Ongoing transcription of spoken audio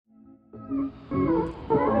Alright,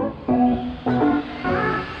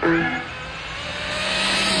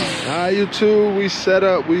 YouTube, we set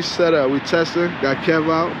up. We testing. Got Kev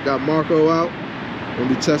out, got Marco out. We'll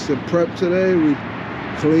be testing prep today. We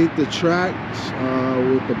cleaned the tracks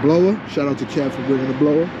with the blower. Shout out to Kev for bringing the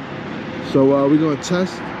blower. So we're gonna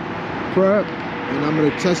test prep, and I'm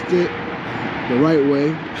gonna test it the right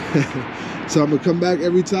way. So I'm gonna come back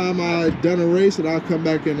every time I done a race, and I'll come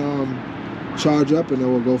back and charge up, and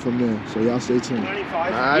then we'll go from there. So y'all stay tuned.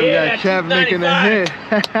 Alright, we got Kev making a hit.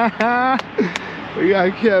 We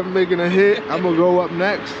got Kev making a hit. I'm gonna go up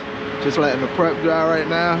next. Just letting the prep dry right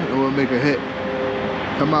now, and we'll make a hit.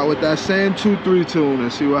 Come out with that same 2-3 tune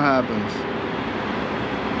and see what happens.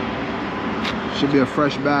 Should be a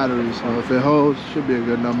fresh battery, so if it holds, should be a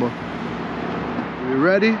good number. You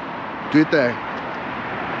ready? Do your thing.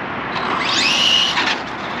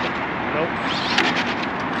 Nope.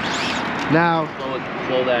 Now,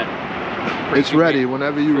 slow that. It's ready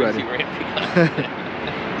whenever you're ready.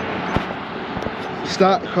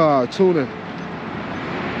 Start car, tuning.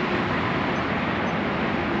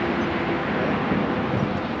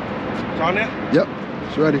 It's on it? Yep,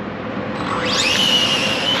 it's ready.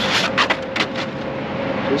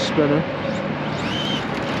 Just spinning.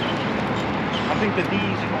 I think the D's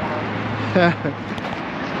going on.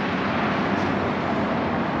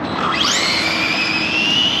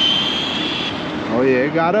 Oh yeah,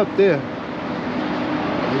 it got up there.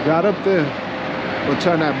 It got up there. We'll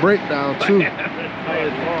turn that brake down too.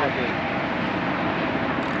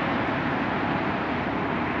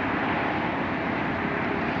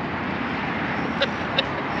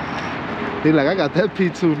 He like, I got that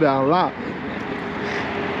P2 down locked.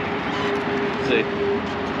 Let's see.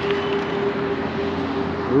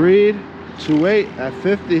 Read 2.8 at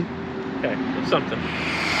 50. Okay, that's something.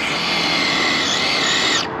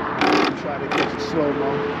 Try to catch it slow mo.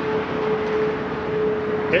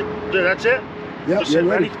 Hit. That's it? Yep, just you're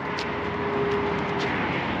ready.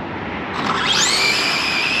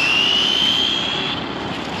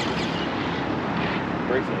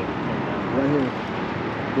 Brakes are Right here.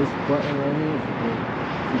 This button right here,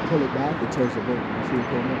 if you pull it back, it turns the brake. You see it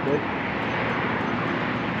pulling up brake?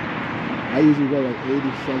 I usually go like 80,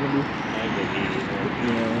 70. I go 80.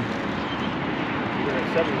 Yeah. You're at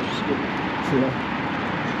 70, which is good. Yeah.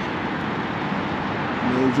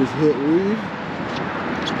 And then you just hit read.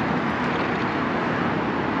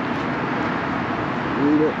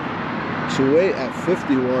 Read it. 2.8 at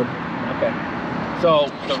 51. Okay. So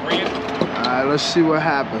the read. Alright, let's see what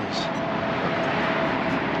happens.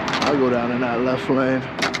 I'll go down in that left lane.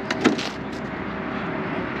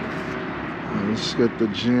 Let's get the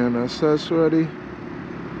GNSS ready.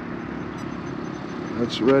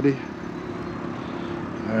 That's ready.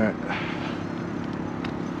 Alright.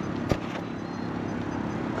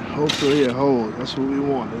 Hopefully it holds. That's what we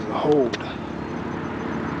want, is a hold.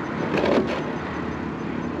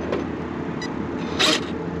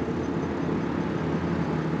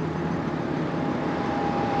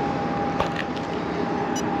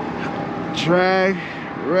 Drag,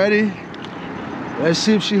 ready. Let's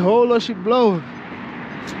see if she hold or she blow.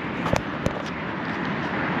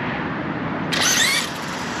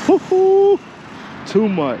 Woohoo! Too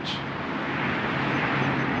much.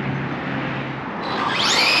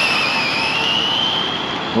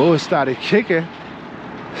 Oh, it started kicking.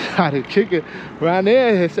 Started kicking. Right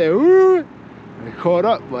there, it said, woo! It caught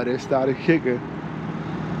up, but it started kicking.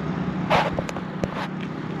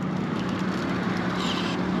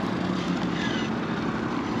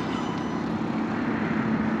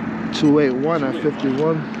 281 at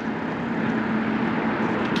 51.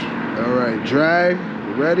 All right, drag,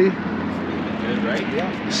 ready? Good, right?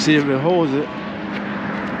 Yeah. See if it holds it.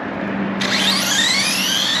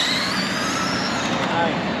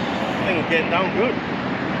 I think it's getting down good.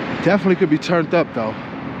 Definitely could be turned up though.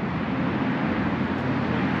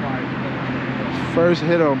 First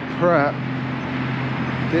hit on prep.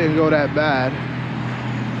 Didn't go that bad.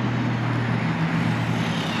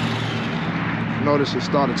 Notice it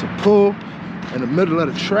started to pull in the middle of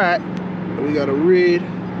the track. We got a read.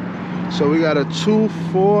 So we got a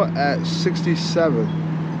 2.4 at 67.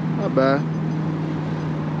 Not bad.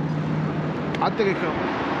 I think it comes.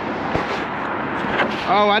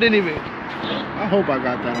 Oh, I didn't even. I hope I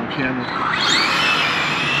got that on camera.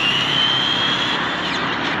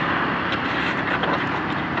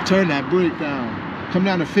 Turn that brake down. Come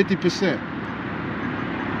down to 50%.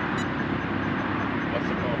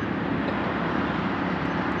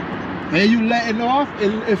 And you letting off,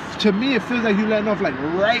 if to me it feels like you letting off like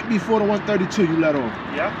right before the 132 you let off.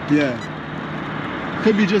 Yeah? Yeah.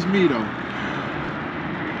 Could be just me though.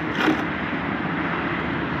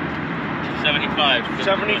 75.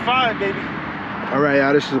 75, baby. All right,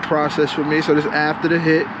 y'all, this is a process for me. So this is after the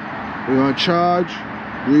hit. We're gonna charge,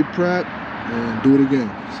 re-prep, and do it again.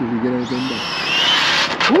 See if we get anything done.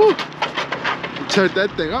 Woo! Turn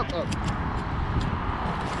that thing up.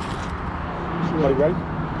 Are you ready?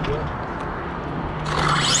 Yeah.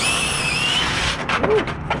 Woo!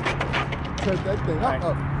 Turn that thing up.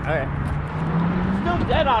 All right. Still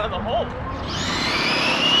dead out of the hole.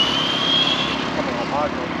 Coming on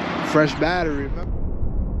hard though. Fresh battery, remember?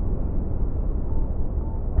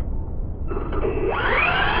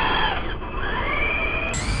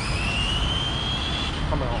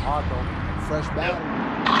 Coming on hard though. Fresh battery.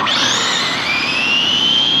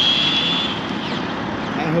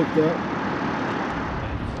 I hooked up.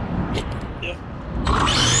 Yep.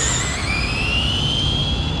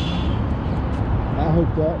 I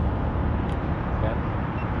hooked up. Yeah.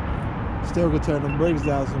 Still could turn them brakes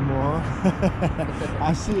down some more, huh?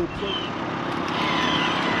 I see it.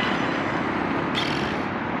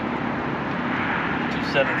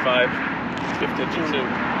 275,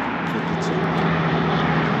 52.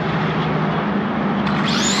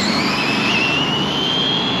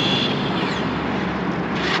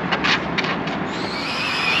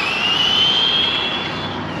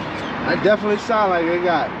 That definitely sound like it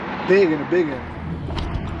got big in the big end.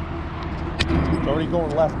 It's already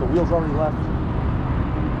going left. The wheel's already left.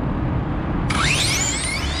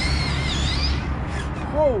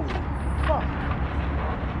 Whoa, fuck.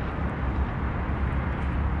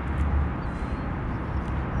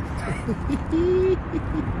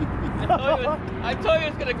 I told you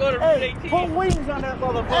it's gonna go to Route 18. Put wings on that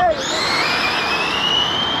motherfucker.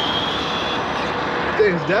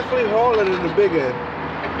 Thing's definitely hauling in the big end.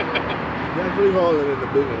 Definitely hauling in the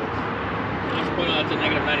big end. Let's put on to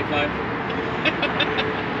negative 95.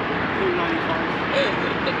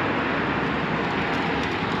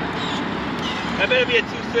 295. I better be at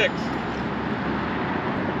 2.6.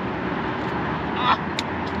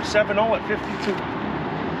 2.70 at 52.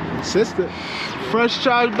 Consistent. Fresh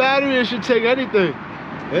charged battery, it should take anything.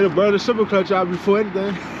 It'll burn the super clutch out before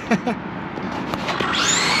anything.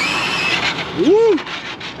 Woo!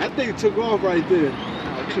 That thing took off right there.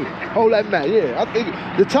 Hold that mat, yeah. I think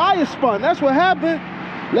the tires spun. That's what happened.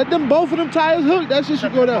 Let them both of them tires hook. That shit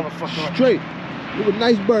should go down straight. With a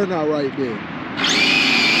nice burnout right there.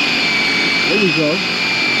 There we go.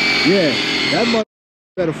 Yeah, that mother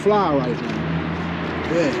better fly right now.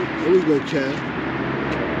 Yeah, there we go, Kev.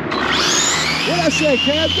 What I say,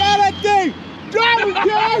 Kev? Drive that thing! Drive it,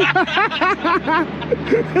 Kev!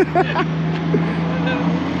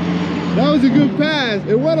 That was a good pass.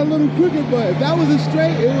 It went a little quicker, but if that was a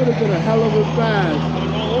straight, it would have been a hell of a pass. I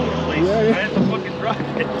was all over the place. Yeah. I had to fucking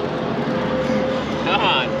drive it. Come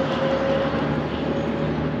on.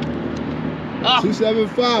 Oh,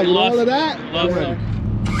 275 with all of that. Lost Yeah.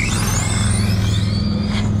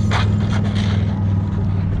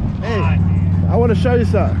 Hey, I want to show you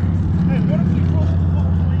something. Hey, what if we close the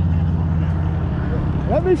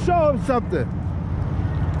fucking Let me show him something.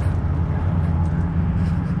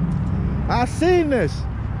 I seen this.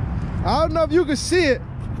 I don't know if you can see it,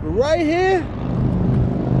 but right here,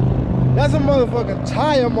 that's a motherfucking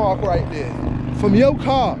tire mark right there from your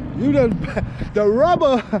car. You done, the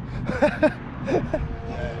rubber.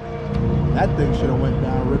 That thing should have went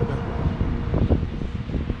down ripping.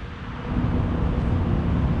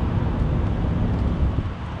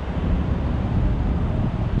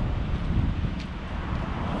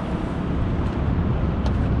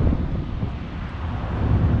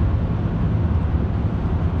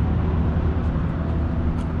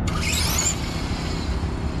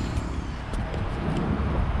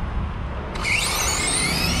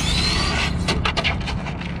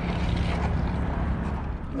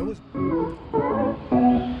 It was